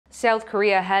South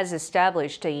Korea has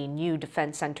established a new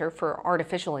defense center for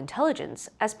artificial intelligence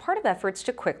as part of efforts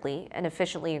to quickly and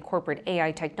efficiently incorporate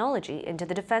AI technology into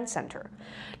the defense center.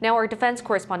 Now our defense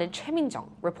correspondent Choi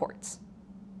Min-jung reports.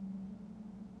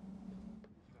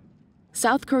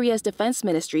 South Korea's Defense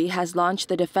Ministry has launched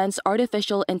the Defense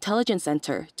Artificial Intelligence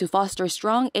Center to foster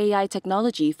strong AI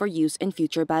technology for use in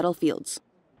future battlefields.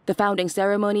 The founding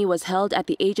ceremony was held at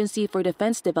the Agency for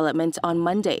Defense Development on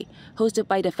Monday, hosted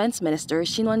by Defense Minister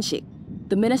Shin Won-sik.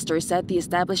 The minister said the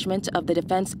establishment of the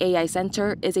Defense AI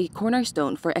Center is a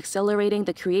cornerstone for accelerating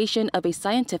the creation of a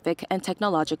scientific and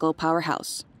technological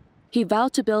powerhouse. He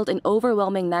vowed to build an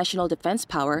overwhelming national defense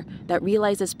power that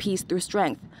realizes peace through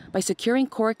strength by securing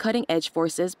core cutting-edge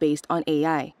forces based on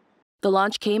AI. The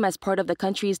launch came as part of the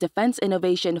country's Defense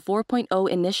Innovation 4.0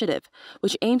 initiative,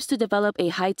 which aims to develop a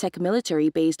high-tech military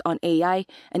based on AI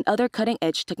and other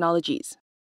cutting-edge technologies.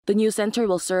 The new center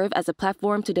will serve as a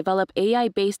platform to develop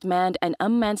AI-based manned and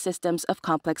unmanned systems of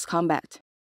complex combat.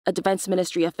 A Defense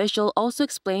Ministry official also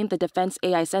explained the Defense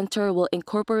AI Center will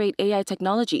incorporate AI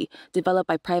technology developed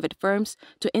by private firms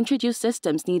to introduce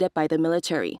systems needed by the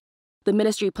military. The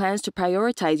ministry plans to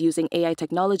prioritize using AI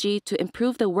technology to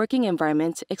improve the working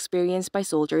environment experienced by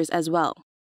soldiers as well.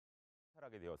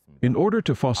 In order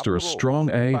to foster a strong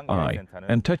AI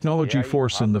and technology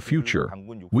force in the future,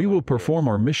 we will perform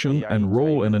our mission and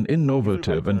role in an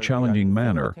innovative and challenging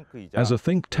manner as a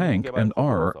think tank and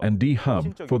R&D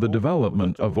hub for the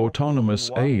development of autonomous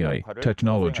AI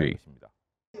technology.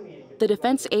 The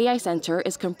Defense AI Center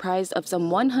is comprised of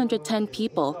some 110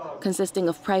 people, consisting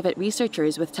of private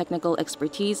researchers with technical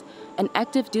expertise and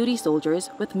active duty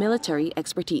soldiers with military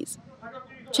expertise.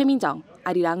 Choi Min-jung,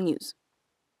 Arirang News.